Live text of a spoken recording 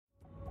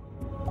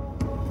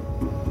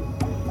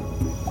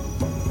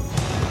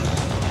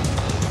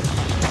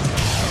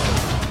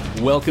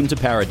Welcome to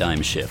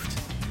Paradigm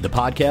Shift, the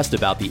podcast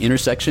about the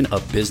intersection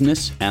of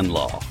business and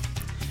law.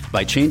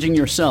 By changing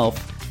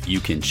yourself, you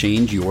can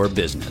change your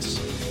business.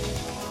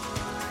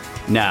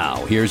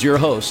 Now, here's your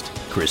host,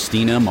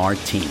 Christina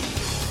Martini.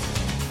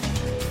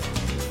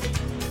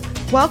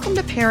 Welcome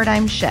to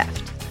Paradigm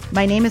Shift.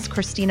 My name is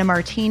Christina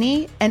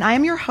Martini, and I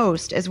am your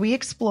host as we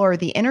explore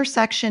the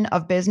intersection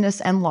of business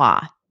and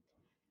law.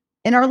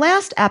 In our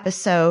last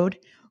episode,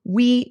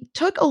 we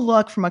took a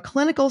look from a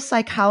clinical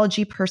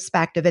psychology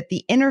perspective at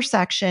the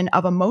intersection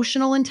of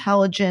emotional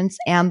intelligence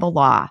and the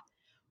law.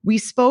 We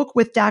spoke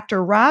with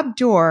Dr. Rob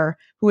Doerr,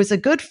 who is a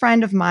good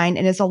friend of mine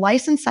and is a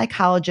licensed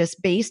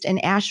psychologist based in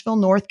Asheville,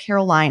 North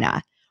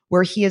Carolina,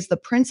 where he is the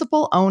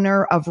principal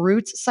owner of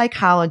Roots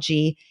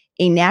Psychology,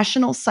 a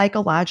national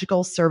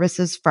psychological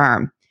services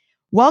firm.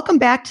 Welcome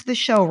back to the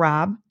show,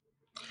 Rob.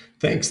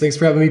 Thanks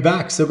for having me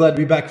back. So glad to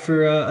be back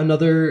for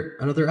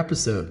another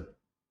episode.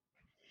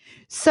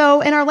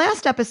 So in our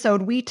last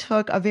episode, we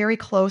took a very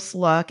close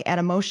look at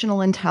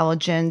emotional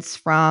intelligence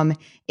from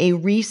a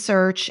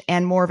research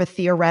and more of a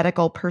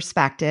theoretical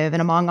perspective.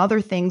 And among other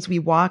things, we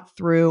walked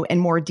through in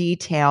more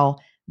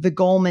detail the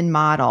Goleman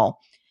model.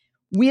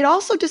 We had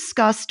also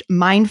discussed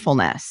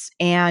mindfulness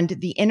and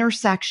the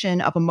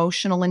intersection of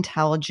emotional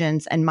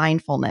intelligence and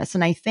mindfulness.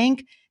 And I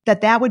think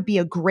that would be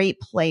a great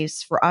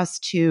place for us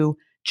to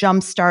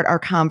jumpstart our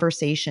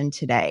conversation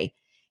today.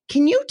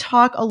 Can you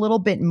talk a little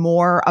bit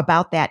more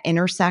about that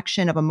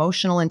intersection of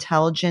emotional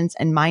intelligence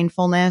and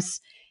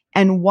mindfulness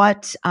and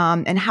what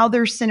and how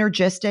they're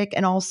synergistic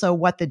and also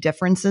what the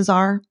differences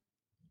are?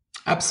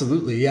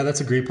 Absolutely. Yeah, that's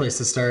a great place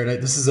to start.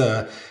 This is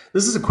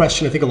a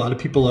question I think a lot of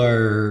people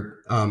are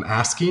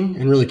asking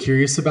and really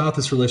curious about,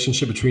 this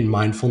relationship between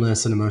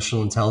mindfulness and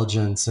emotional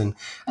intelligence. And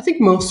I think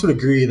most would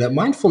agree that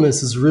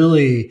mindfulness is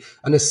really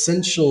an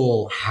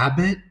essential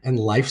habit and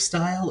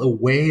lifestyle, a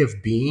way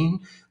of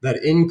being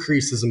that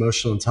increases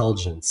emotional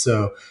intelligence.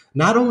 So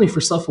not only for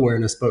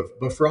self-awareness,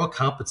 but for all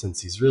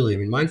competencies, really. I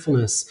mean,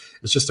 mindfulness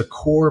is just a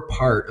core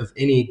part of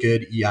any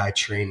good EI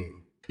training.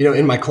 You know,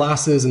 in my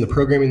classes and the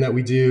programming that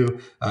we do,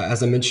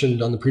 as I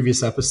mentioned on the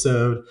previous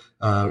episode,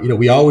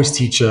 we always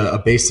teach a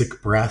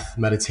basic breath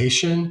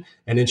meditation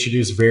and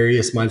introduce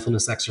various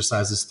mindfulness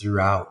exercises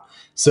throughout.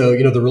 So,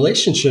 the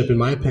relationship, in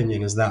my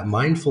opinion, is that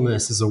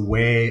mindfulness is a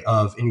way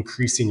of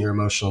increasing your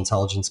emotional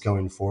intelligence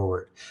going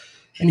forward.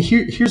 And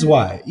here's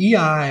why.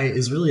 EI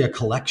is really a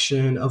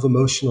collection of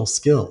emotional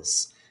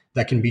skills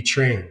that can be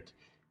trained.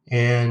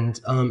 And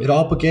it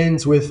all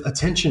begins with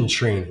attention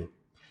training.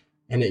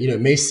 And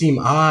it may seem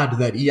odd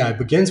that EI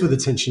begins with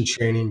attention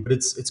training, but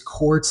it's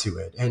core to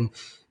it. And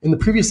in the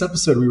previous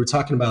episode, we were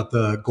talking about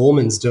the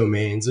Goleman's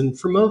domains. And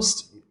for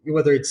most,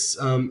 whether it's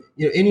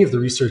any of the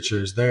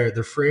researchers,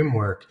 their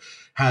framework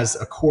has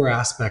a core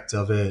aspect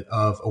of it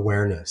of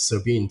awareness.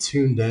 So being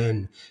tuned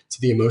in to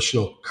the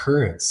emotional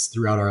currents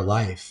throughout our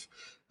life.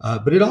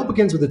 But it all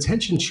begins with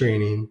attention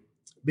training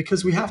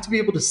because we have to be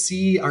able to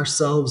see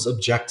ourselves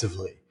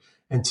objectively.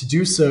 And to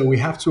do so, we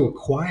have to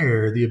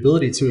acquire the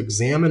ability to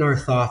examine our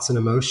thoughts and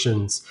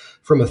emotions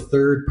from a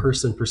third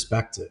person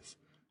perspective,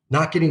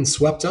 not getting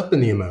swept up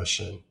in the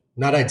emotion,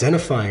 not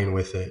identifying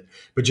with it,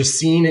 but just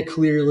seeing it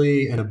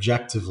clearly and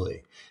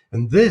objectively.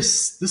 And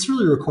this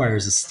really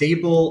requires a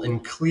stable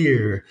and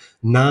clear,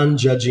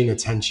 non-judging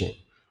attention.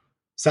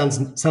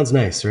 Sounds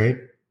nice, right?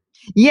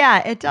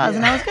 Yeah, it does. Yeah.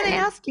 And I was going to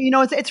ask you,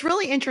 it's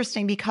really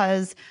interesting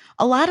because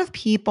a lot of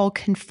people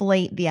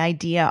conflate the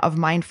idea of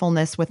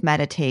mindfulness with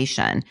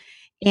meditation.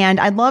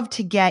 And I'd love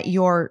to get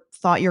your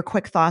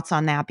quick thoughts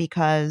on that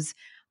because,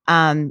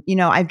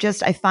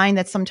 I find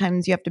that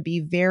sometimes you have to be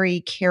very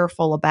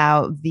careful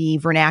about the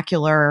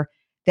vernacular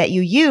that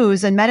you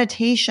use. And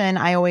meditation,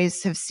 I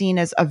always have seen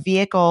as a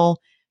vehicle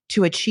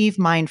to achieve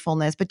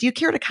mindfulness. But do you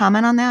care to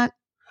comment on that?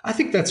 I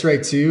think that's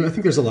right too. I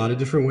think there's a lot of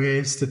different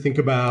ways to think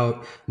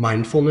about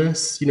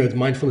mindfulness.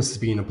 Mindfulness is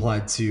being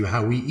applied to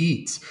how we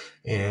eat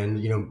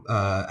and,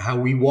 how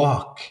we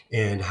walk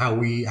and how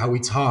we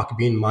talk,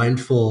 being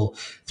mindful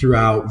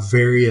throughout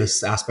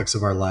various aspects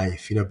of our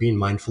life, being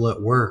mindful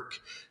at work,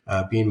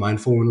 being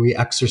mindful when we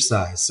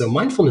exercise. So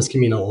mindfulness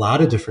can mean a lot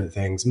of different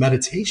things,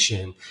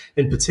 meditation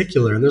in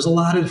particular. And there's a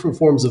lot of different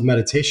forms of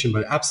meditation,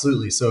 but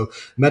absolutely. So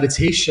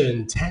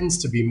meditation tends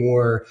to be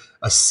more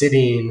a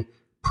sitting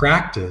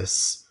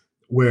practice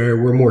where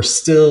we're more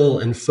still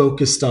and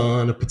focused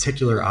on a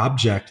particular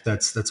object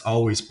that's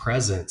always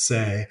present.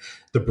 Say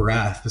the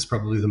breath is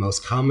probably the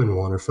most common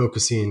one, or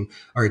focusing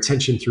our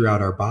attention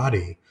throughout our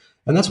body.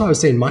 And that's why I was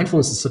saying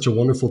mindfulness is such a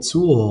wonderful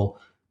tool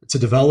to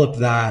develop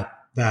that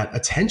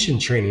attention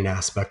training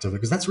aspect of it,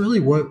 because that's really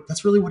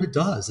what it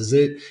does. Is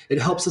it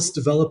helps us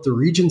develop the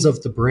regions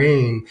of the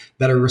brain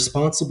that are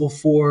responsible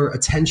for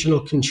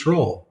attentional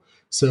control.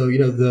 So,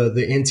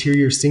 the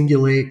anterior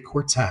cingulate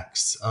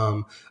cortex,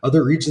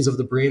 other regions of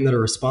the brain that are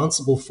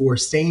responsible for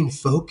staying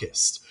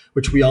focused,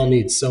 which we all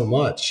need so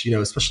much,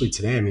 especially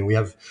today. I mean, we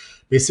have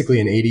basically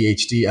an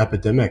ADHD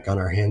epidemic on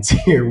our hands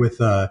here with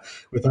our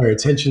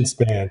attention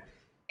span.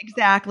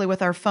 Exactly,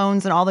 with our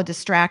phones and all the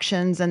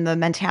distractions and the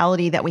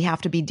mentality that we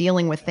have to be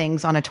dealing with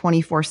things on a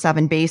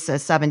 24/7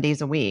 basis, 7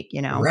 days a week,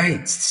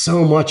 Right.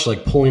 So much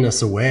like pulling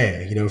us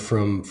away,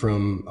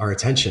 from our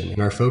attention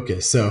and our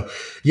focus. So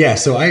yeah,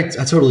 so I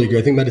totally agree.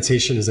 I think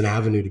meditation is an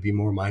avenue to be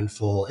more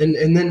mindful.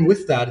 And then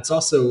with that, it's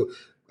also,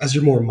 as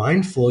you're more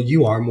mindful,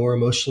 you are more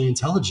emotionally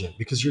intelligent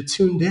because you're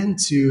tuned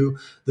into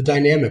the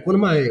dynamic.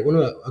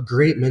 A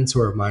great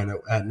mentor of mine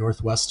at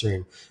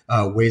Northwestern,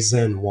 Wei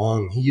Zhen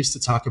Wang, he used to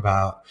talk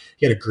about,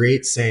 he had a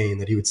great saying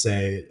that he would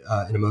say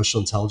in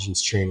emotional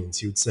intelligence trainings.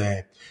 He would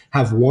say,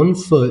 have one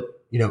foot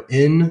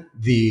in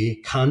the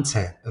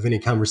content of any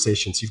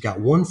conversation. So you've got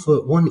one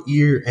foot, one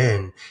ear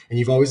in, and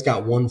you've always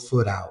got one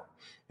foot out.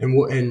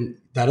 And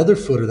that other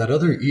foot or that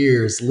other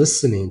ear is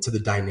listening to the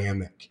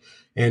dynamic.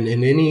 And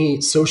in any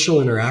social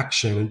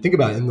interaction, and think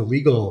about it, in the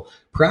legal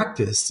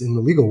practice, in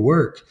the legal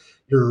work,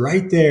 you're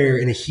right there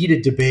in a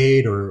heated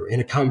debate or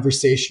in a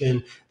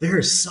conversation. There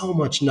is so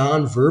much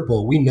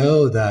nonverbal. We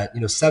know that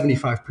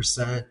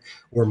 75%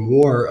 or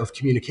more of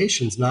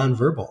communication is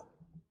nonverbal.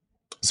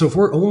 So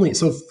for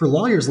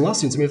lawyers and law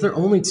students, if they're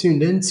only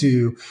tuned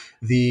into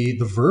the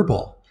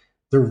verbal,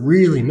 they're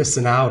really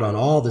missing out on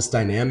all this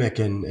dynamic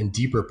and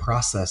deeper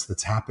process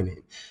that's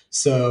happening.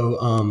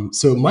 So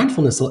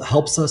mindfulness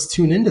helps us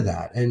tune into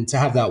that and to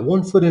have that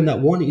one foot in,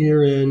 that one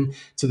ear in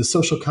to the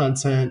social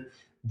content,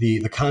 the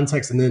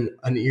context, and then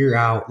an ear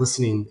out,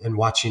 listening and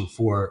watching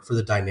for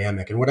the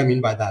dynamic. And what I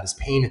mean by that is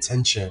paying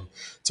attention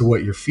to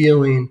what you're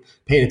feeling,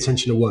 paying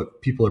attention to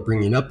what people are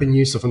bringing up in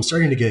you. So if I'm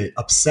starting to get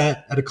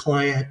upset at a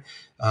client,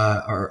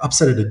 or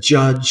upset at a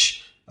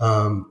judge,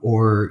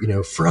 or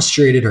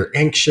frustrated or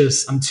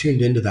anxious, I'm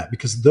tuned into that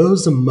because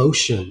those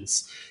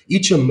emotions,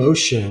 each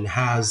emotion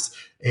has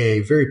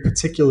a very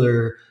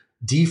particular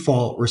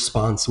default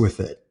response with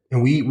it.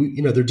 And we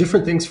they're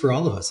different things for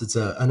all of us.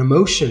 An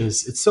emotion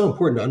it's so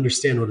important to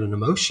understand what an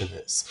emotion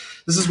is.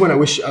 This is when I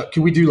wish,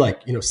 could we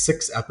do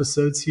 6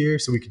 episodes here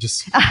so we could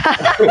just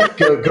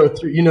go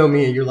through,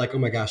 me, and you're like, oh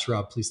my gosh,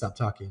 Rob, please stop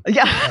talking.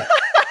 Yeah.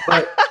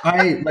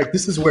 But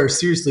this is where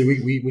seriously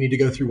we need to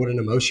go through what an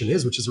emotion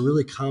is, which is a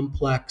really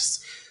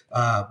complex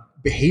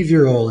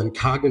behavioral and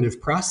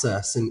cognitive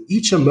process. And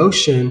each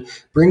emotion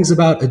brings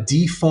about a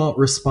default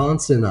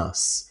response in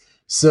us.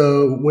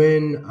 So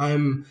when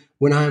I'm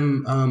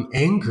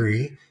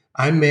angry,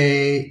 I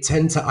may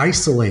tend to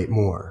isolate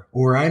more,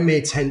 or I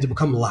may tend to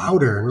become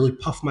louder and really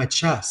puff my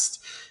chest.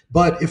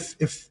 But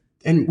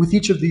and with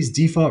each of these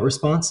default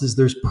responses,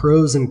 there's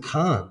pros and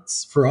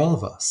cons for all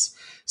of us.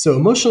 So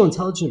emotional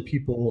intelligent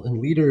people and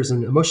leaders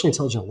and emotionally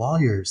intelligent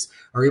lawyers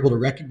are able to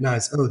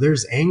recognize, oh,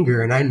 there's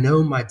anger, and I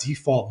know my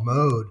default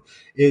mode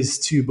is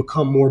to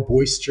become more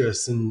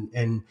boisterous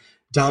and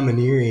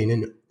domineering.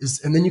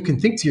 And then you can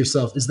think to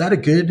yourself, is that a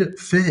good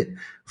fit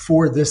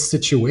for this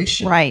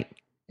situation? Right.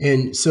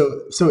 And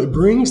so it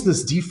brings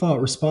this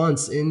default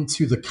response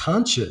into the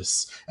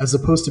conscious as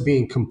opposed to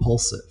being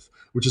compulsive,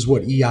 which is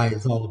what EI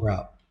is all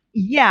about.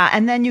 Yeah.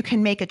 And then you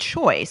can make a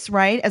choice,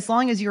 right? As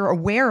long as you're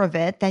aware of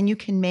it, then you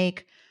can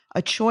make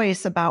a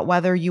choice about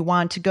whether you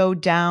want to go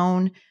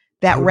down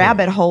that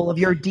rabbit hole of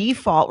your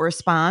default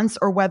response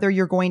or whether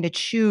you're going to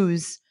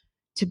choose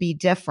to be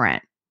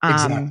different,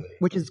 exactly.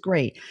 Which is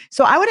great.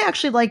 So I would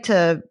actually like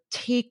to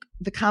take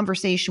the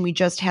conversation we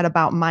just had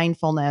about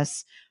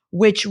mindfulness,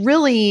 which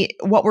really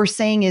what we're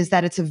saying is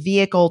that it's a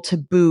vehicle to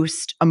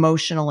boost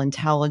emotional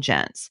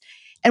intelligence.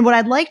 And what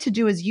I'd like to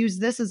do is use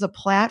this as a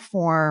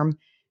platform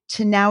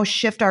to now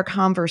shift our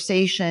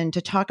conversation to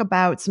talk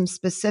about some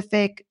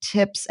specific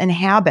tips and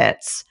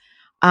habits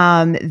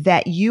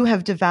that you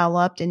have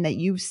developed and that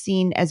you've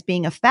seen as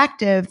being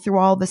effective through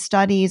all the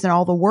studies and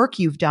all the work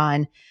you've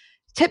done,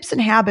 tips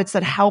and habits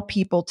that help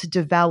people to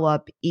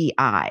develop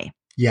EI.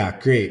 Yeah,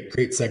 great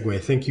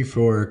segue. Thank you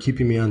for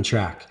keeping me on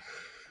track.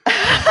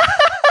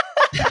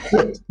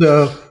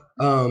 So,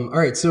 all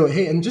right. So,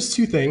 hey, and just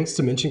 2 things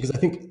to mention, because I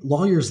think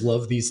lawyers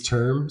love these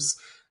terms.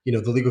 The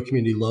legal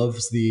community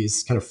loves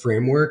these kind of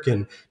framework,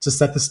 and to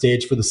set the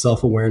stage for the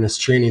self-awareness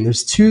training,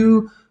 there's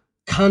 2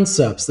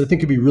 concepts that I think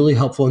could be really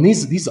helpful. And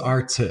these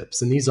are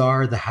tips and these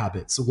are the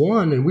habits.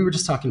 One, and we were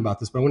just talking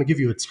about this, but I want to give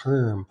you a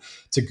term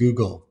to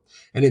Google,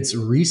 and it's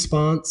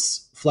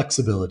response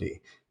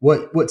flexibility.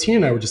 What Tina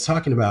and I were just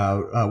talking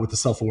about with the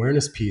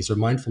self-awareness piece or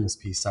mindfulness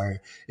piece,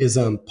 is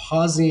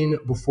pausing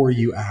before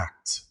you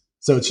act.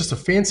 So it's just a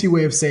fancy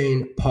way of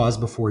saying pause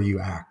before you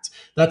act.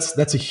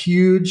 That's a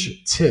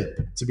huge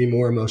tip to be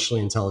more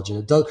emotionally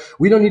intelligent.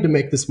 We don't need to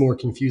make this more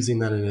confusing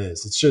than it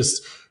is. It's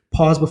just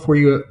pause before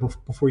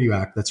you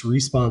act. That's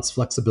response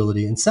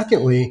flexibility. And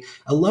secondly,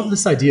 I love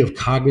this idea of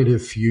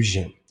cognitive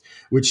fusion,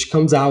 which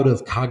comes out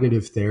of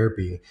cognitive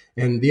therapy.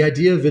 And the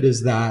idea of it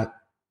is that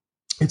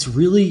it's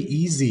really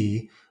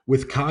easy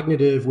with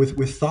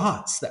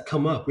thoughts that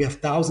come up. We have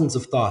thousands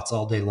of thoughts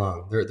all day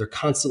long. They're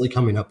constantly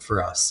coming up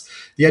for us.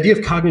 The idea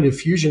of cognitive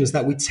fusion is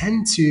that we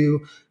tend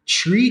to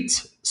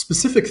treat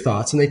specific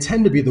thoughts, and they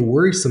tend to be the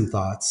worrisome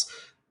thoughts,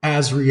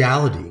 as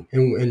reality.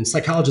 And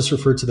psychologists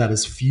refer to that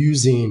as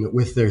fusing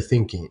with their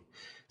thinking.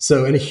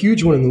 So, and a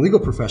huge one in the legal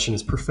profession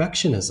is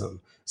perfectionism.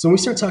 So when we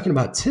start talking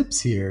about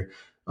tips here,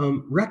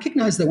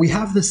 recognize that we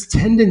have this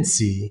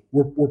tendency,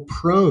 we're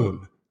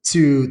prone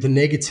to the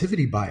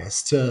negativity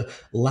bias, to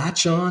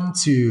latch on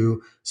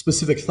to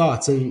specific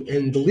thoughts.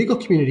 And the legal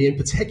community in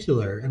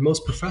particular, and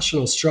most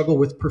professionals struggle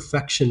with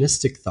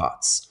perfectionistic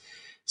thoughts.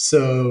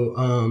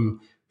 So,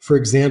 for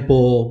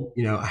example,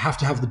 I have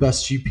to have the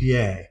best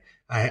GPA.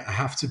 I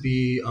have to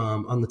be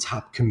on the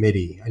top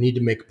committee. I need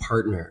to make a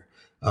partner.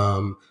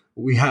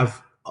 We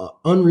have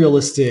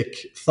unrealistic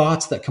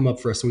thoughts that come up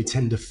for us, and we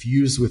tend to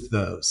fuse with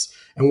those.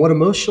 And what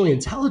emotionally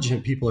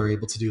intelligent people are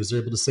able to do is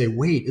they're able to say,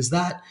 wait, is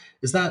that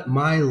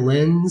my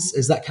lens?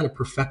 Is that kind of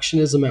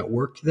perfectionism at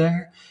work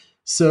there?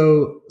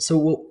 So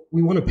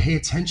we want to pay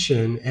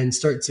attention and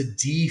start to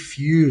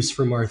defuse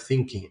from our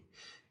thinking.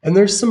 And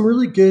there's some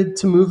really good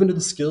to move into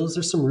the skills.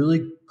 There's some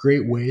really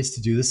great ways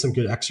to do this, some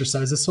good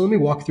exercises. So let me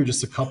walk through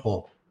just a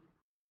couple.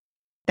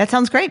 That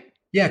sounds great.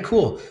 Yeah,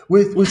 cool.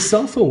 With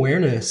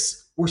self-awareness,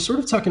 we're sort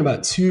of talking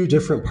about two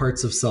different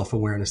parts of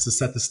self-awareness to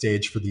set the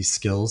stage for these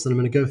skills that I'm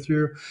going to go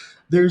through.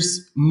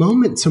 There's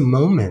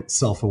moment-to-moment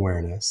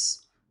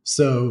self-awareness.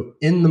 So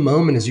in the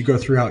moment, as you go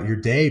throughout your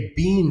day,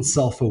 being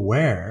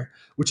self-aware,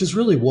 which is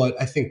really what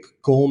I think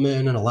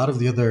Goleman and a lot of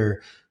the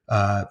other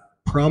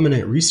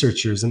prominent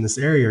researchers in this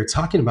area are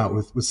talking about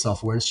with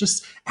self-awareness.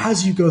 Just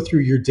as you go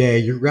through your day,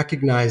 you're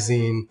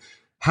recognizing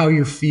how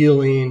you're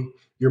feeling,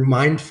 you're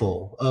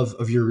mindful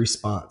of your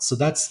response. So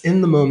that's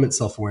in the moment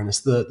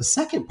self-awareness. The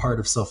second part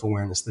of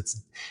self-awareness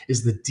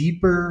is the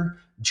deeper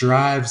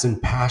drives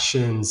and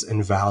passions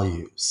and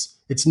values.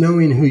 It's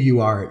knowing who you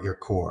are at your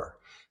core.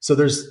 So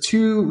there's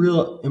two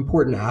real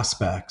important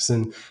aspects.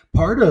 And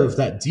part of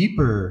that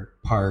deeper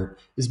part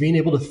is being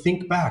able to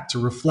think back, to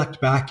reflect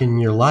back in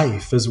your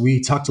life, as we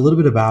talked a little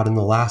bit about in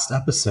the last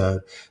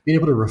episode, being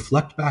able to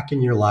reflect back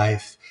in your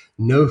life,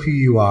 know who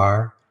you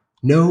are,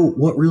 know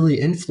what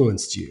really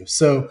influenced you.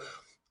 So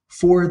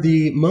for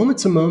the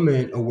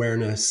moment-to-moment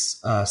awareness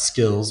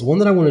skills, one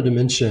that I wanted to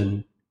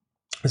mention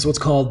is what's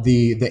called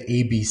the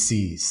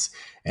ABCs.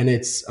 And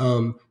it's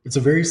a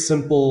very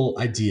simple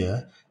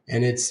idea.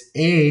 And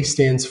A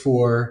stands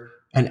for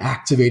an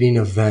activating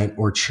event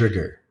or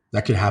trigger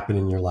that could happen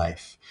in your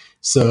life.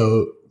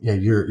 So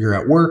you're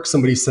at work,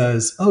 somebody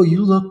says, "Oh,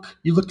 you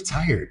look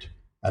tired."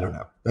 I don't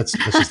know. That's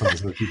just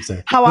something that people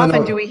say. How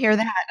often do we hear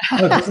that?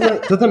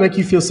 Doesn't that make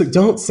you feel sick?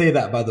 Don't say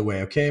that, by the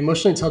way. Okay,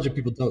 emotionally intelligent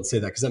people don't say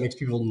that because that makes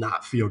people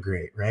not feel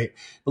great, right?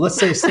 But let's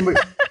say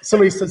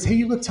somebody says, "Hey,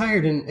 you look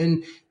tired,"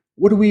 and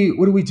what do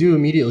we do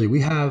immediately?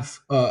 We have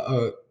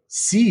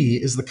C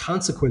is the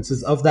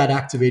consequences of that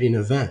activating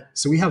event.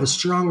 So we have a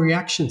strong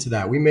reaction to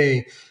that. We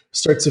may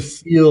start to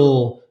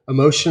feel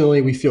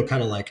emotionally, we feel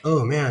kind of like,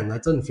 oh man,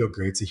 that doesn't feel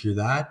great to hear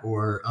that.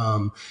 Or,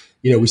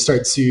 we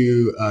start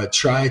to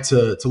try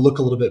to look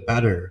a little bit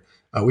better.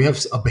 We have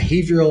a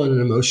behavioral and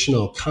an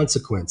emotional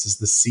consequence is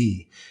the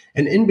C.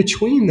 And in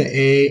between the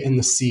A and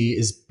the C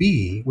is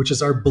B, which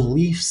is our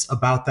beliefs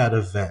about that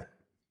event.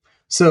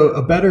 So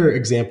a better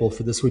example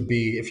for this would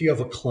be if you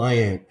have a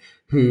client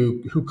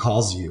who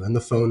calls you and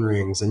the phone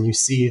rings and you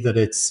see that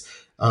it's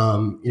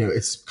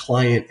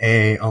client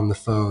A on the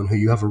phone who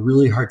you have a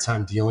really hard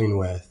time dealing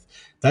with.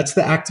 That's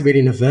the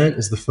activating event,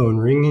 is the phone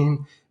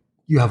ringing.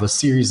 You have a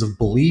series of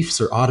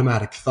beliefs or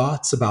automatic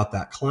thoughts about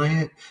that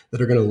client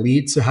that are going to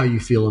lead to how you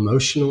feel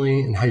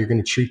emotionally and how you're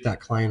going to treat that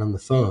client on the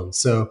phone.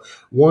 So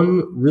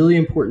one really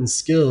important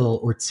skill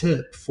or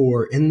tip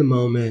for in the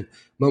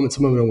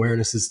moment-to-moment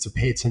awareness is to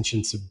pay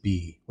attention to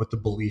B, what the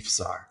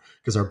beliefs are,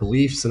 because our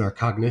beliefs and our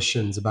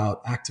cognitions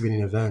about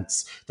activating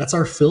events, that's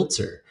our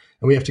filter.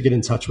 And we have to get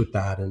in touch with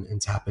that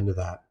and tap into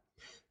that.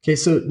 Okay,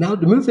 so now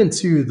to move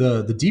into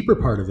the deeper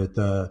part of it,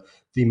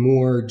 the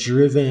more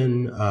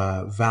driven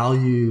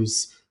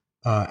values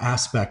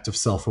aspect of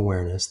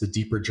self-awareness, the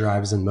deeper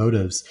drives and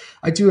motives,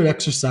 I do an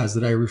exercise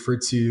that I refer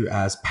to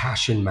as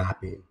passion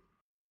mapping.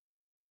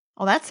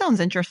 Oh, that sounds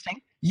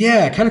interesting.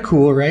 Yeah, kind of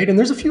cool, right? And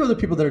there's a few other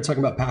people that are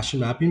talking about passion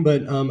mapping,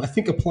 but I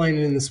think applying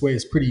it in this way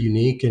is pretty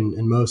unique. And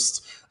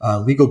most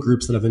legal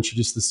groups that I've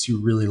introduced this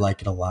to really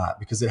like it a lot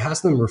because it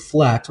has them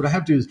reflect. What I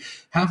have to do is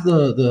have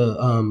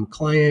the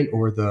client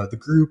or the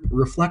group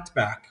reflect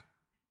back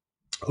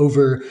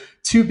over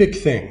two big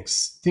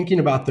things, thinking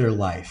about their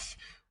life.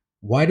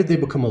 Why did they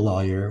become a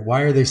lawyer?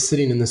 Why are they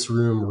sitting in this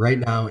room right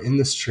now in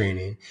this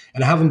training?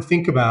 And I have them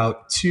think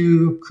about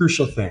two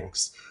crucial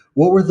things.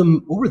 What were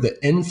the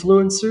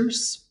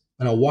influencers?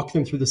 And I'll walk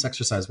them through this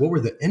exercise. What were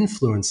the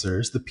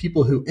influencers, the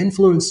people who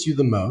influenced you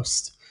the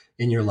most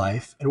in your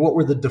life? And what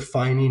were the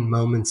defining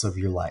moments of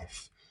your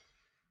life?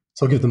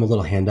 So I'll give them a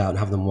little handout and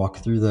have them walk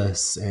through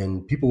this.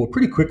 And people will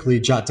pretty quickly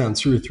jot down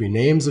 2 or 3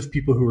 names of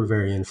people who were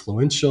very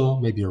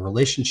influential, maybe a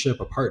relationship,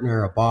 a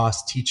partner, a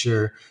boss,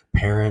 teacher,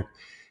 parent.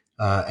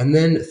 And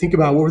then think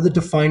about what were the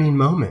defining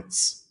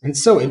moments. And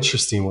it's so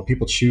interesting what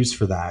people choose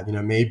for that.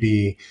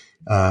 Maybe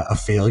a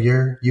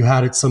failure you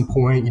had at some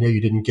point.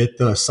 You didn't get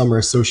the summer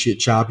associate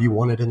job you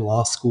wanted in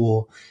law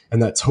school,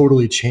 and that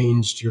totally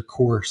changed your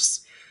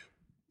course.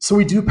 So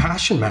we do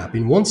passion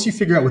mapping. Once you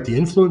figure out what the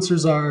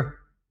influencers are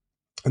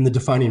and the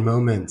defining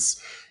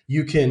moments,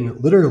 you can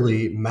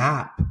literally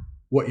map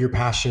what your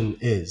passion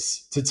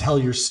is, to tell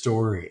your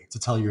story, to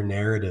tell your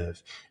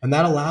narrative. And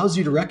that allows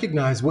you to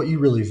recognize what you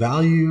really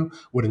value,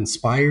 what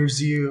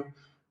inspires you,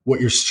 what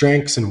your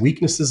strengths and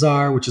weaknesses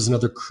are, which is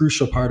another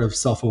crucial part of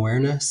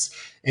self-awareness.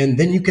 And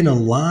then you can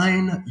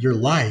align your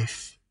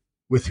life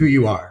with who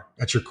you are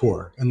at your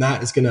core. And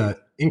that is going to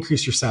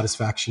increase your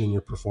satisfaction and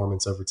your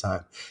performance over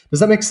time.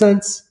 Does that make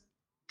sense?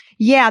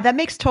 Yeah, that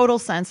makes total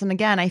sense. And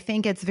again, I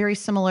think it's very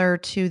similar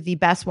to the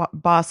best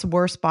boss,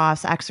 worst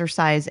boss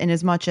exercise, in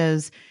as much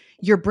as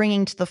you're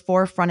bringing to the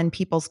forefront in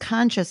people's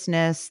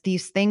consciousness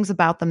these things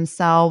about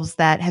themselves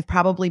that have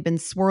probably been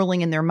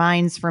swirling in their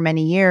minds for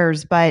many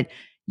years, but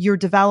you're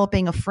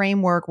developing a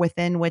framework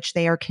within which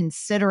they are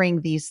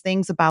considering these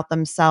things about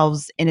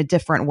themselves in a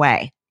different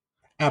way.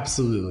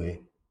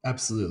 Absolutely.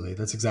 Absolutely.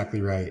 That's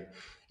exactly right.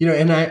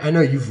 And I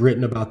know you've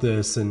written about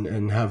this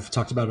and have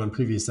talked about it on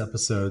previous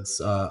episodes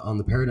on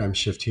the paradigm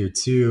shift here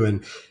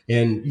too.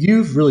 And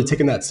you've really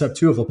taken that step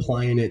too of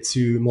applying it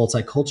to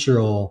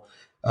multicultural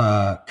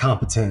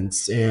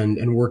competence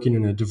and working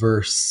in a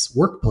diverse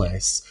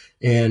workplace,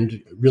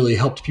 and really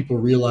helped people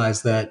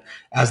realize that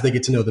as they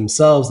get to know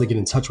themselves, they get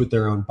in touch with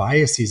their own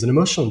biases. And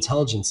emotional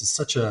intelligence is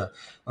such a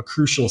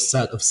crucial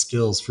set of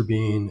skills for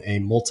being a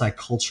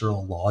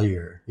multicultural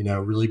lawyer,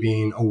 really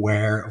being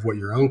aware of what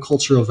your own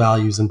cultural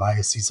values and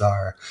biases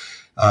are,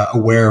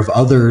 aware of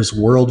others'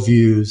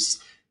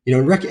 worldviews,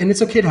 and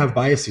it's okay to have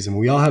biases. I mean,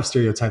 we all have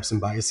stereotypes and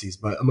biases,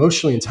 but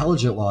emotionally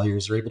intelligent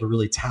lawyers are able to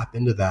really tap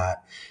into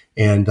that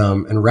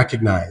and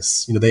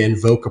recognize, they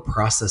invoke a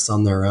process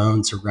on their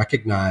own to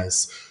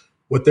recognize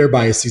what their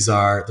biases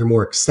are. They're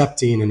more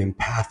accepting and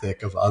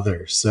empathic of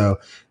others. So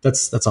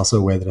that's also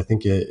a way that I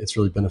think it's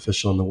really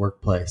beneficial in the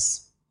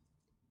workplace.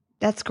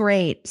 That's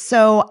great.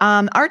 So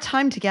our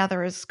time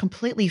together is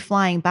completely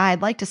flying by.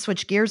 I'd like to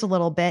switch gears a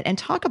little bit and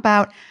talk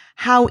about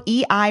how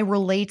EI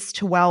relates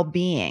to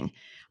well-being.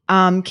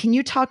 Can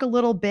you talk a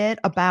little bit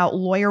about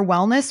lawyer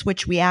wellness,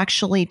 which we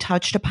actually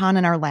touched upon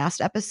in our last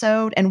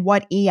episode, and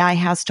what EI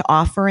has to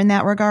offer in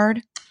that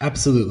regard?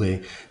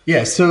 Absolutely.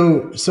 Yeah.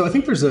 So I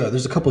think there's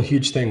a couple of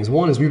huge things.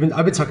 One is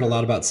I've been talking a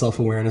lot about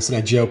self-awareness, and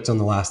I joked on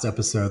the last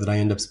episode that I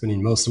end up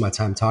spending most of my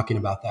time talking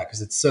about that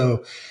because it's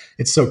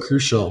so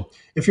crucial.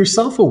 If you're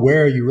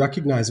self-aware, you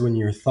recognize when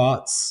your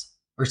thoughts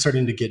are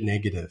starting to get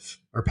negative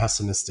or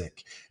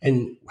pessimistic.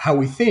 And how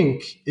we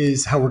think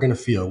is how we're going to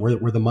feel.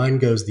 Where the mind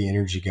goes, the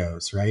energy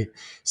goes, right?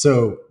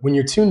 So when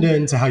you're tuned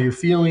in to how you're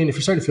feeling, if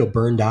you're starting to feel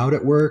burned out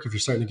at work, if you're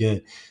starting to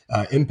get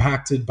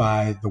impacted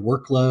by the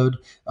workload,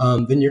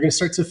 then you're going to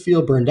start to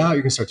feel burned out.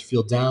 You're going to start to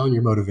feel down.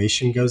 Your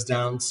motivation goes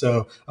down.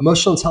 So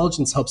emotional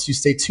intelligence helps you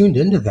stay tuned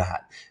into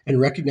that and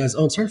recognize,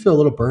 I'm starting to feel a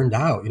little burned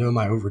out. Am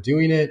I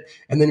overdoing it?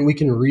 And then we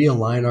can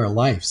realign our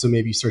life. So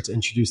maybe you start to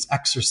introduce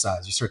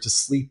exercise. You start to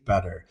sleep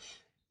better.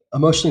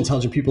 Emotionally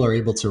intelligent people are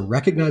able to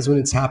recognize when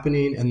it's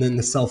happening, and then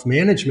the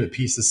self-management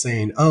piece is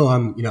saying,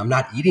 I'm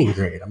not eating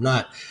great. I'm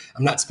not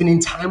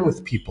spending time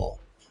with people.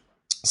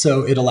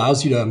 So it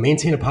allows you to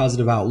maintain a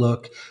positive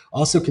outlook,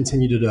 also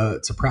continue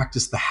to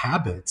practice the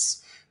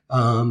habits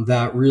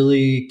that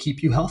really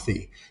keep you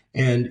healthy.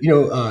 And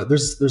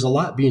there's a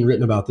lot being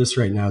written about this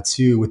right now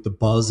too, with the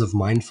buzz of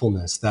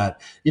mindfulness. That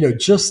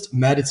just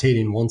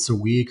meditating once a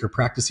week or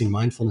practicing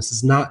mindfulness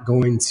is not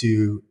going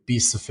to be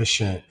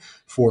sufficient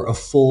for a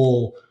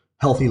full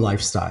healthy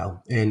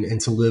lifestyle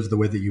and to live the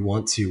way that you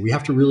want to. We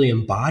have to really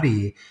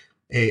embody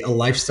a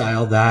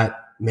lifestyle that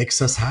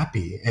makes us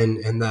happy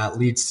and that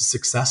leads to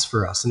success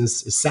for us and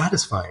is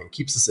satisfying,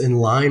 keeps us in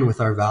line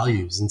with our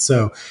values. And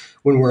so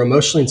when we're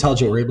emotionally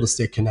intelligent, we're able to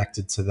stay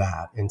connected to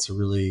that and to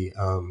really,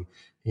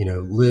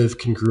 live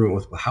congruent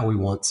with how we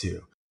want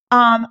to.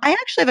 I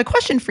actually have a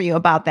question for you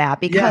about that,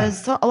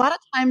 because a lot of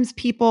times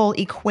people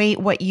equate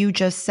what you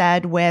just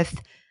said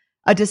with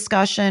a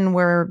discussion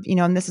where,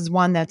 and this is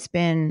one that's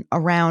been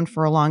around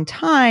for a long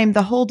time,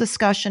 the whole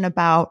discussion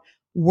about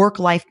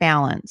work-life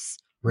balance,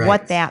 right,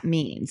 what that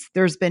means.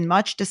 There's been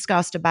much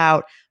discussed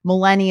about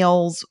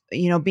millennials,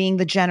 being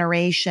the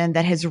generation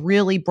that has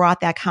really brought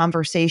that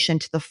conversation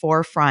to the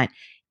forefront.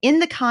 In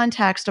the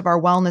context of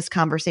our wellness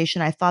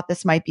conversation, I thought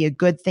this might be a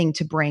good thing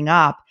to bring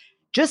up,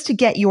 just to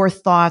get your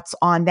thoughts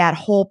on that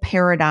whole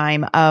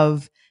paradigm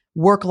of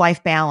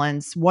work-life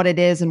balance, what it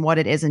is and what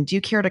it isn't. Do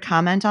you care to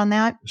comment on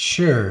that?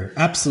 Sure,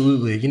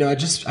 absolutely. I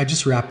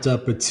just wrapped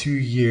up a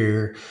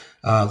 2-year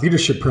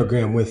leadership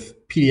program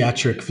with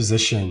pediatric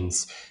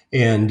physicians,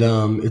 and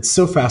it's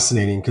so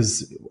fascinating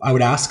because I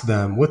would ask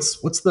them,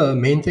 "What's the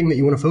main thing that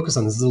you want to focus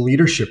on?" This is a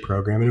leadership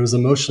program, and it was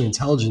emotionally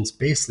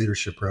intelligence-based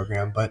leadership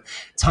program. But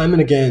time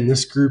and again,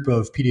 this group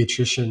of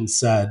pediatricians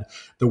said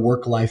the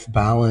work-life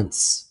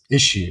balance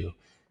issue,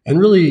 and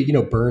really,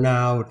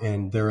 burnout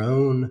and their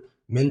own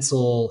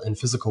mental and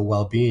physical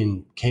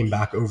well-being came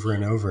back over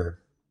and over.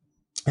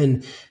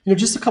 And,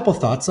 just a couple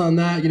thoughts on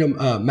that.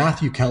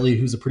 Matthew Kelly,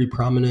 who's a pretty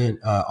prominent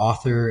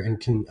author and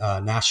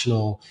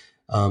national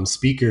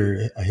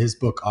speaker. His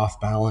book Off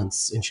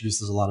Balance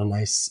introduces a lot of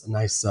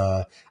nice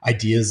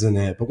ideas in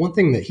it. But one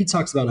thing that he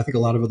talks about, and I think a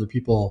lot of other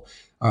people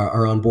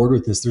are on board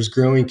with this, there's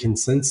growing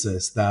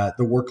consensus that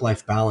the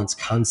work-life balance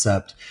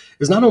concept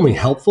is not only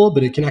helpful,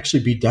 but it can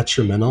actually be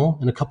detrimental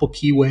in a couple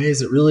key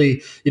ways. It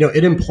really,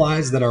 it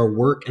implies that our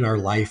work and our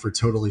life are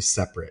totally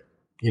separate.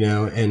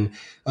 And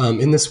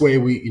in this way,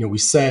 we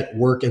set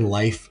work and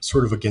life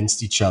sort of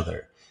against each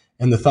other.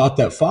 And the thought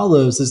that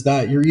follows is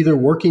that you're either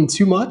working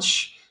too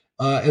much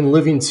and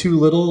living too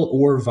little,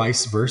 or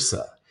vice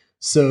versa.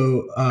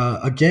 So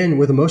again,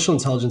 with emotional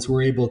intelligence,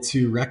 we're able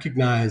to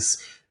recognize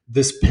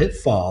this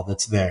pitfall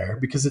that's there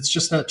because it's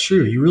just not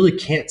true. You really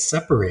can't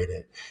separate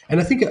it. And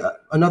I think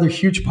another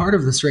huge part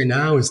of this right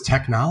now is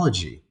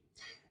technology.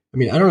 I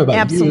mean, I don't know about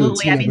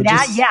Absolutely. you,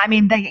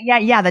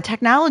 Tina, the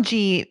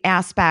technology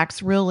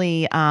aspects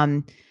really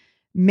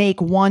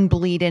make one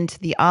bleed into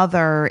the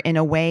other in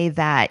a way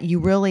that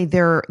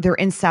they're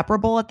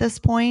inseparable at this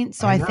point.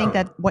 So I think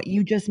that what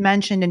you just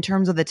mentioned in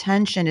terms of the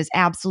tension is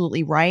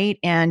absolutely right.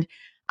 And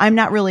I'm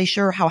not really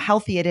sure how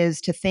healthy it is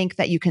to think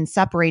that you can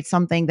separate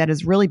something that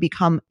has really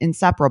become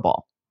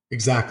inseparable.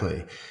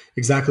 Exactly.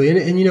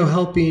 And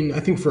helping, I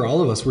think for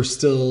all of us,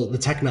 the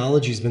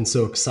technology's been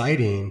so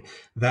exciting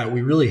that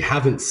we really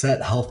haven't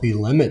set healthy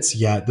limits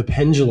yet. The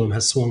pendulum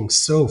has swung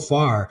so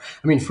far.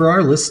 I mean, for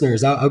our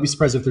listeners, I'll be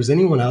surprised if there's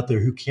anyone out there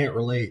who can't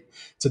relate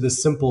to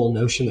this simple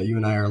notion that you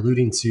and I are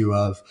alluding to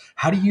of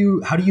how do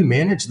you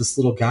manage this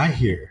little guy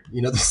here?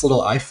 This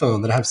little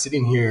iPhone that I have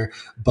sitting here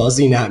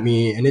buzzing at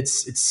me, and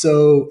it's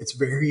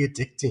very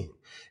addicting.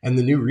 And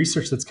the new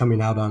research that's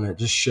coming out on it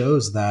just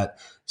shows that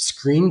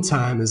screen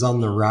time is on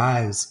the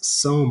rise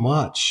so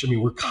much. I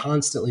mean, we're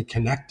constantly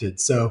connected.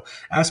 So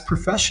as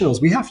professionals,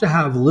 we have to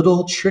have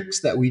little tricks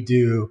that we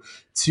do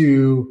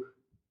to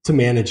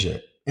manage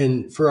it.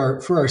 And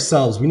for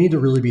ourselves, we need to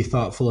really be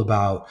thoughtful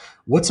about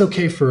what's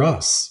okay for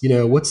us.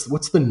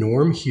 What's the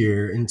norm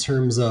here in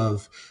terms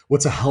of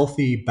what's a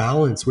healthy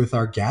balance with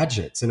our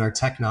gadgets and our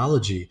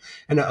technology.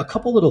 And a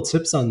couple little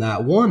tips on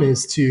that. One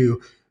is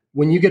to,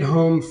 when you get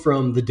home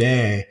from the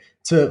day,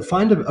 to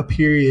find a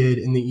period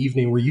in the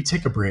evening where you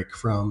take a break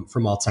from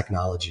all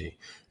technology.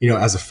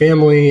 As a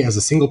family, as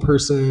a single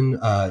person,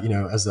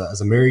 as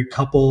a married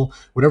couple,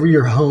 whatever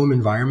your home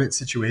environment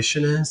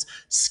situation is,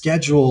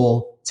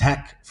 schedule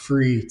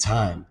tech-free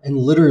time. And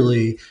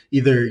literally,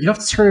 either you don't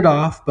have to turn it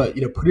off, but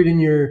put it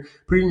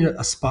in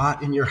a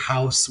spot in your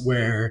house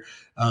where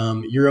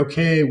you're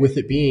okay with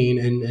it being,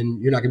 and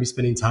you're not going to be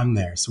spending time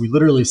there. So we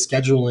literally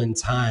schedule in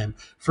time.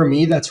 For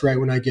me, that's right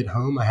when I get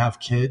home. I have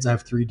kids. I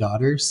have 3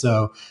 daughters,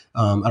 so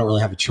I don't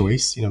really have a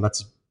choice.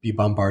 That's be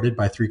bombarded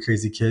by 3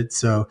 crazy kids.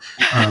 So,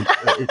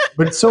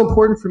 but it's so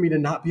important for me to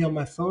not be on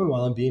my phone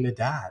while I'm being a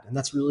dad. And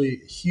that's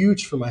really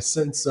huge for my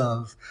sense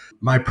of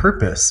my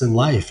purpose in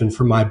life and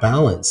for my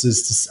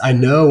balance I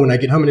know when I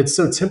get home, and it's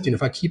so tempting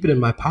if I keep it in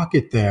my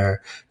pocket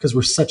there, because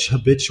we're such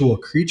habitual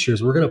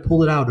creatures, we're going to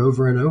pull it out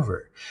over and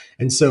over.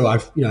 And so I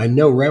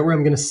know right where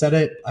I'm going to set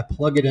it. I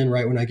plug it in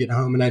right when I get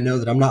home, and I know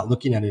that I'm not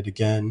looking at it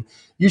again.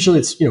 Usually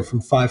it's,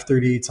 from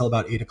 5:30 till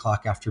about 8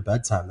 o'clock after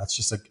bedtime. That's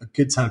just a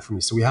good time for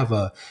me. So we have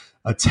a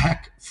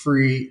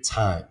tech-free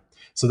time.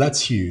 So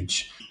that's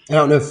huge. And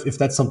I don't know if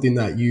that's something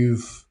that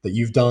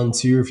you've done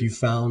too, or if you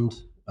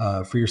found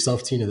for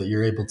yourself, Tina, that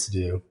you're able to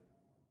do.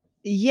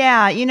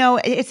 Yeah,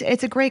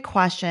 it's a great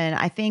question.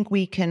 I think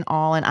we can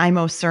all, and I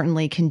most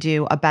certainly can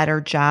do a better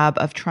job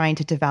of trying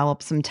to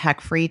develop some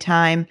tech-free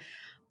time.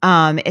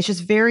 It's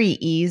just very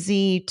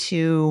easy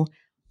to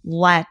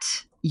let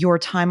your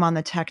time on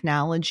the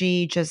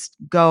technology just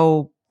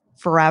go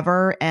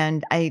forever.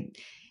 And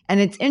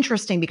it's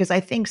interesting because I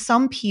think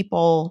some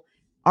people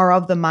are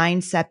of the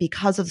mindset,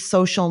 because of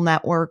social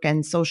network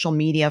and social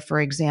media, for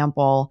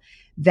example,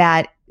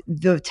 that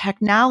the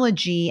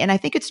technology, and I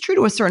think it's true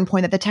to a certain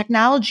point, that the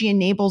technology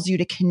enables you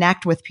to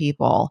connect with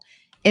people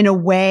in a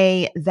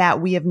way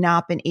that we have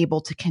not been able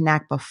to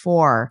connect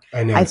before.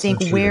 I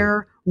think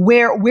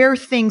where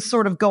things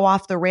sort of go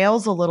off the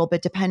rails a little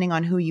bit, depending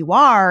on who you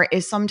are,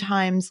 is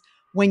sometimes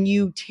when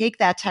you take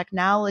that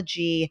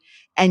technology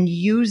and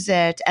use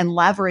it and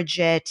leverage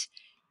it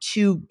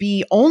to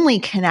be only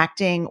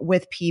connecting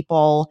with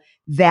people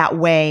that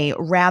way,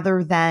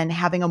 rather than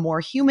having a more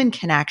human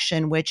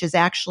connection, which is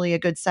actually a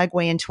good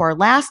segue into our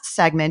last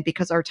segment,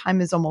 because our time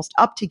is almost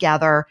up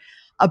together,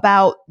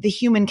 about the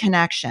human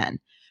connection,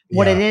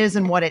 what it is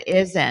and what it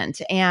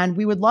isn't. And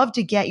we would love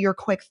to get your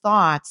quick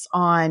thoughts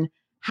on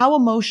how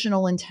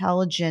emotional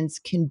intelligence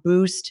can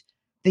boost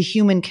the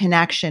human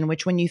connection,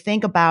 which, when you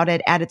think about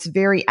it at its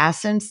very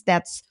essence,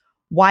 that's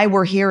why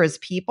we're here as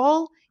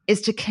people, is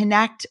to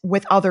connect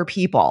with other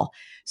people.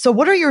 So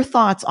what are your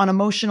thoughts on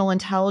emotional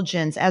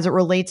intelligence as it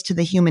relates to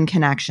the human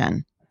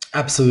connection?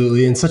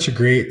 Absolutely. And such a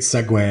great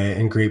segue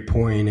and great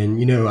point. And,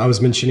 I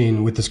was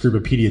mentioning with this group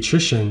of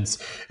pediatricians,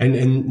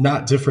 and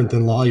not different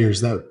than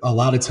lawyers, that a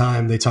lot of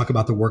time they talk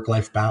about the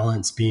work-life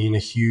balance being a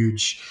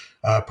huge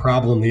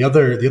problem. The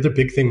other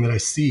big thing that I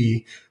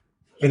see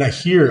and I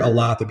hear a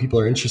lot that people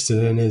are interested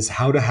in is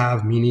how to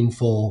have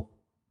meaningful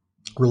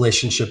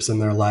relationships in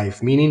their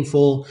life.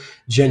 Meaningful,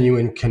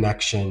 genuine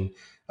connection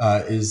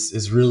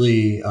is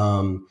really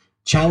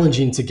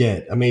challenging to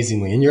get,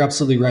 amazingly. And you're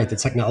absolutely right. The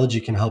technology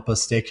can help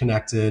us stay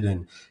connected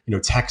and,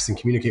 text and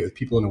communicate with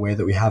people in a way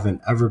that we haven't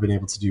ever been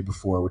able to do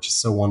before, which is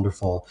so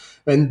wonderful.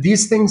 And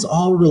these things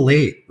all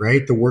relate,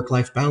 right? The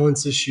work-life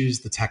balance issues,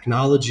 the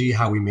technology,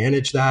 how we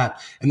manage that,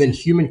 and then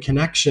human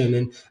connection.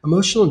 And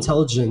emotional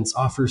intelligence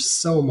offers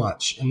so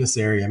much in this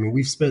area. I mean,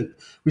 we spent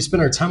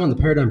our time on the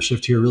paradigm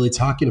shift here really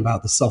talking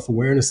about the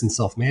self-awareness and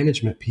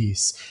self-management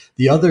piece.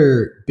 The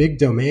other big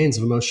domains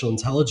of emotional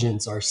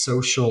intelligence are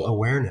social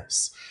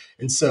awareness.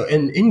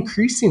 And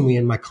increasingly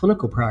in my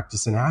clinical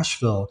practice in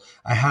Asheville,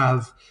 I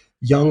have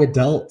young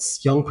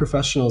adults, young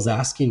professionals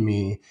asking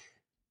me,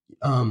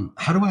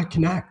 how do I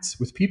connect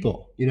with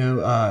people?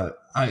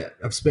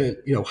 I've spent,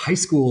 high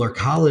school or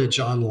college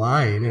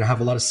online, and I have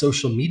a lot of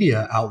social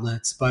media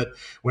outlets. But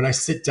when I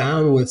sit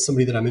down with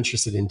somebody that I'm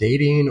interested in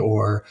dating,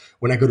 or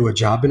when I go to a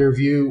job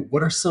interview,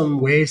 what are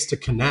some ways to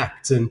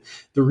connect? And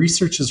the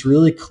research is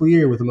really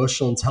clear with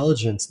emotional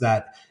intelligence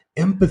that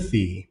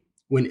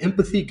when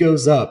empathy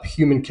goes up,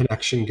 human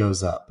connection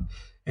goes up.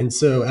 And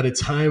so at a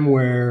time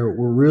where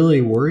we're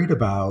really worried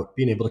about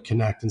being able to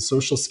connect and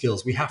social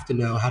skills, we have to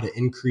know how to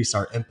increase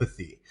our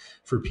empathy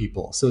for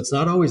people. So it's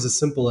not always as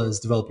simple as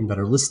developing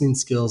better listening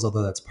skills,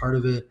 although that's part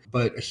of it.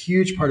 But a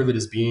huge part of it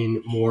is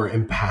being more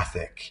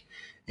empathic.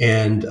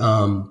 And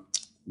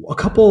a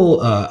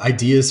couple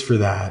ideas for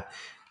that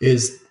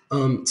is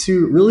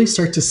to really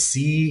start to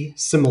see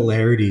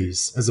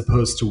similarities as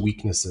opposed to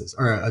weaknesses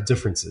or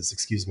differences,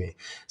 excuse me.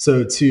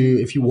 So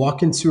if you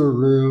walk into a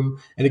room,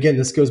 and again,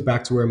 this goes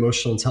back to where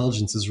emotional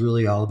intelligence is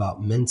really all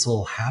about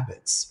mental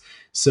habits.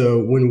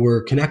 So when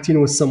we're connecting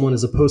with someone,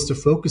 as opposed to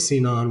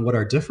focusing on what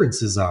our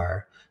differences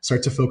are,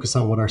 start to focus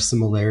on what our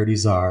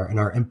similarities are, and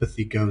our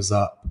empathy goes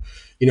up.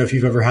 If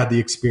you've ever had the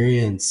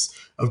experience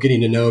of getting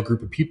to know a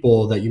group of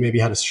people that you maybe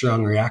had a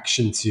strong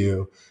reaction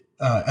to,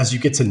 as you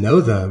get to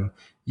know them,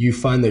 you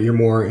find that you're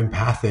more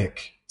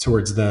empathic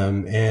towards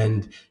them,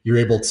 and you're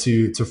able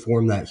to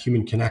form that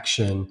human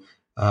connection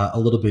a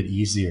little bit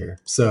easier.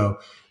 So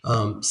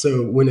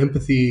when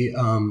empathy,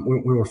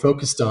 when we're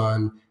focused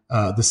on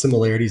the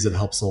similarities, it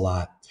helps a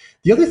lot.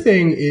 The other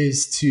thing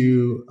is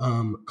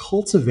to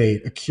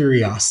cultivate a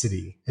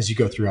curiosity as you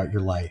go throughout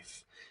your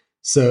life.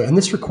 So, and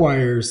this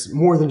requires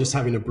more than just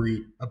having a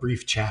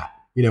brief chat.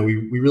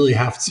 We really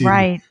have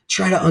to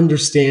try to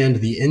understand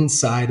the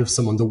inside of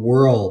someone, the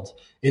world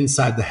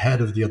inside the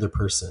head of the other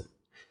person.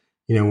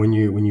 When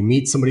you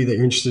meet somebody that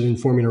you're interested in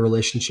forming a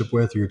relationship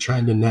with, or you're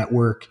trying to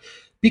network,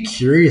 be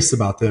curious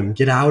about them.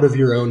 Get out of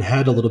your own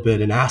head a little bit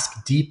and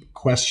ask deep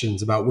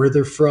questions about where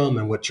they're from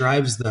and what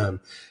drives them.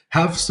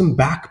 Have some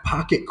back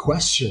pocket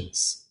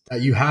questions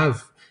that you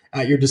have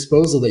at your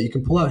disposal that you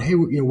can pull out. Hey,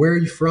 where are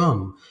you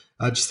from?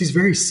 Just these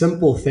very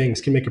simple things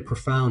can make a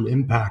profound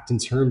impact in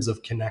terms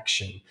of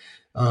connection.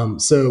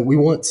 So we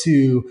want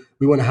to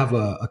have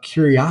a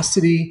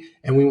curiosity,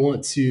 and we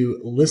want to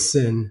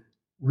listen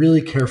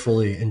really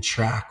carefully and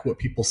track what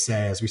people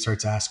say as we start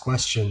to ask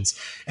questions.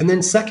 And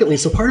then secondly,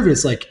 so part of it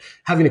is like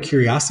having a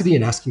curiosity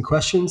and asking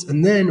questions.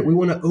 And then we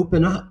want to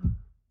open up.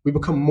 We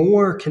become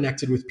more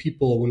connected with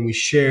people when we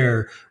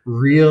share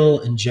real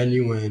and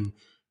genuine,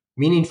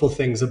 meaningful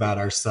things about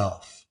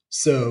ourselves.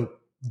 So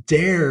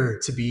dare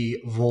to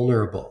be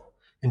vulnerable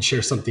and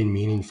share something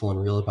meaningful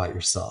and real about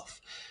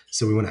yourself.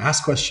 So we want to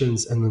ask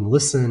questions, and then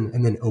listen,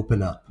 and then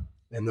open up.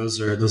 And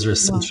those are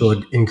essential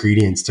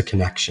ingredients to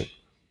connection.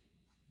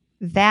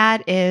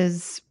 That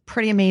is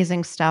pretty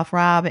amazing stuff,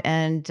 Rob.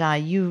 And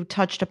you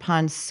touched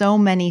upon so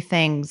many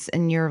things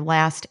in your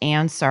last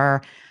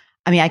answer.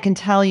 I mean, I can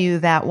tell you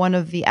that one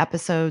of the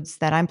episodes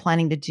that I'm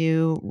planning to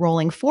do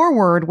rolling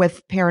forward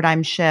with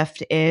Paradigm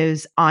Shift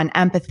is on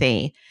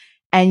empathy.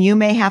 And you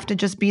may have to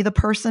just be the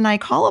person I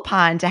call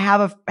upon to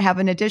have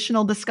an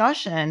additional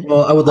discussion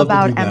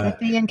about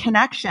empathy and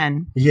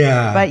connection.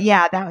 Yeah. But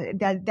yeah,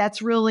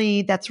 that's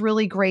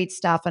really great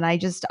stuff. And I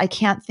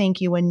can't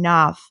thank you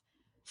enough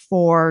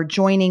for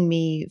joining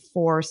me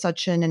for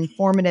such an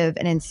informative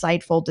and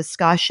insightful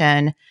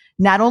discussion,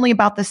 not only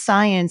about the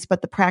science,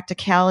 but the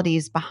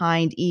practicalities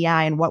behind EI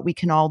and what we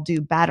can all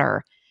do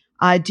better.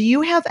 Do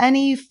you have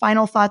any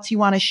final thoughts you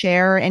want to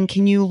share? And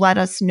can you let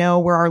us know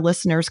where our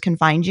listeners can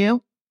find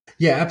you?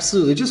 Yeah,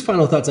 absolutely. Just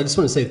final thoughts. I just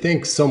want to say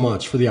thanks so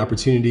much for the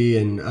opportunity.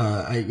 And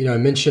I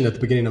mentioned at the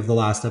beginning of the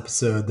last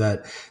episode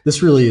that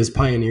this really is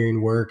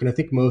pioneering work. And I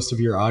think most of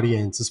your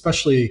audience,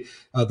 especially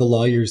the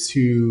lawyers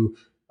who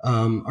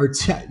are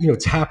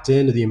tapped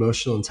into the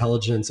emotional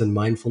intelligence and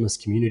mindfulness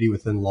community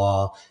within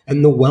law,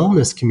 and the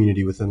wellness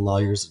community within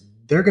lawyers,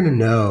 they're going to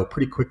know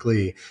pretty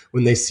quickly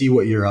when they see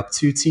what you're up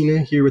to, Tina,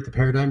 here with the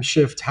Paradigm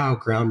Shift, how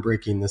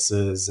groundbreaking this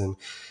is. And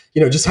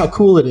just how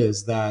cool it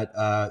is that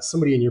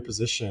somebody in your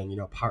position,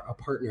 a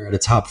partner at a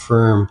top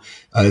firm,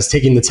 is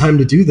taking the time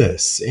to do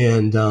this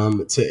and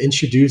to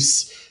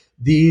introduce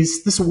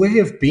this way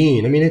of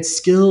being. I mean, it's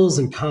skills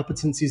and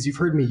competencies. You've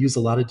heard me use a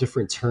lot of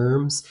different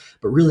terms,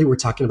 but really we're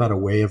talking about a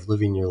way of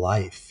living your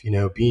life,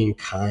 being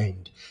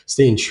kind,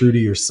 staying true to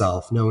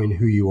yourself, knowing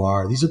who you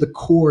are. These are the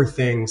core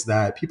things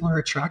that people are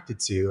attracted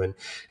to, and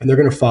they're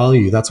going to follow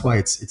you. That's why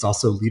it's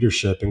also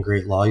leadership and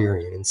great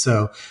lawyering. And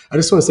so I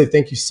just want to say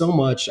thank you so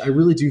much. I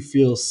really do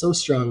feel so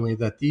strongly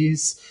that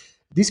these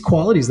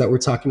qualities that we're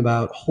talking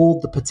about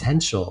hold the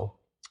potential.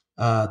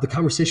 The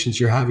conversations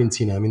you're having,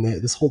 Tina, I mean,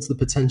 this holds the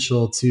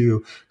potential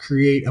to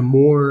create a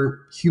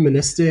more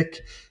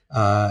humanistic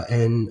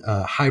and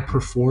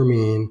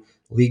high-performing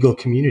legal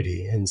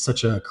community and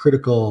such a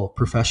critical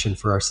profession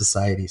for our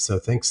society. So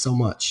thanks so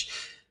much.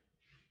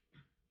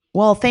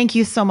 Well, thank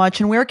you so much.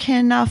 And where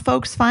can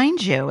folks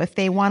find you if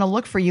they want to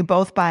look for you,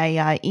 both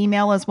by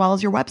email as well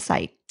as your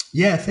website?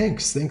 Yeah,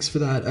 thanks. Thanks for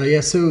that.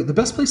 So the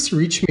best place to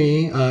reach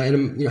me, and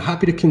I'm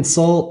happy to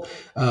consult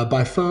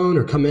by phone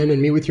or come in and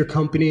meet with your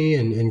company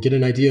and get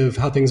an idea of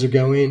how things are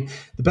going.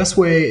 The best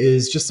way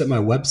is just at my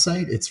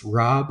website. It's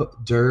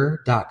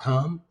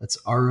robdurr.com. That's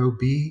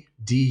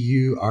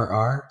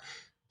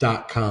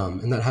ROBDURR.com.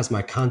 And that has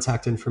my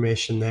contact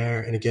information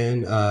there. And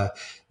again,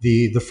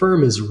 the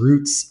firm is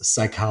Roots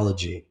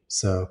Psychology.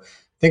 So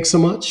thanks so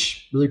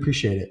much. Really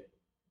appreciate it.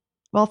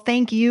 Well,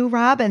 thank you,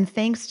 Rob, and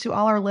thanks to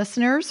all our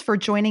listeners for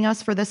joining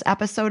us for this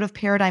episode of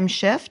Paradigm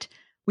Shift.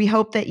 We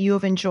hope that you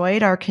have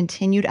enjoyed our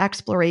continued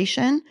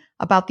exploration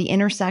about the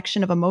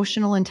intersection of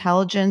emotional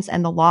intelligence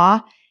and the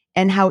law,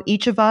 and how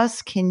each of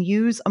us can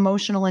use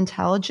emotional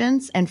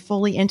intelligence and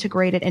fully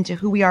integrate it into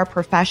who we are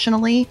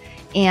professionally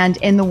and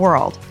in the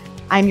world.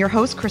 I'm your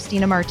host,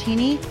 Christina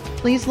Martini.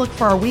 Please look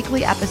for our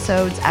weekly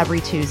episodes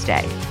every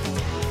Tuesday.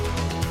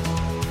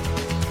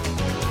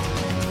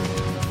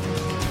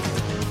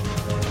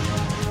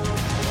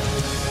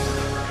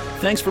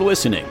 Thanks for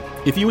listening.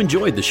 If you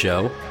enjoyed the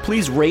show,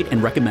 please rate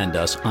and recommend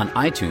us on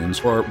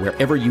iTunes or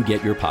wherever you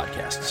get your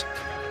podcasts.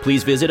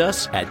 Please visit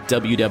us at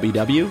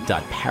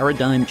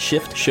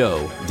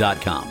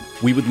www.paradigmshiftshow.com.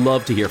 We would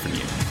love to hear from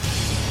you.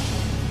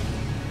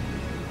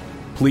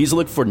 Please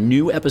look for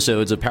new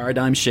episodes of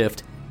Paradigm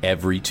Shift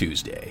every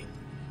Tuesday.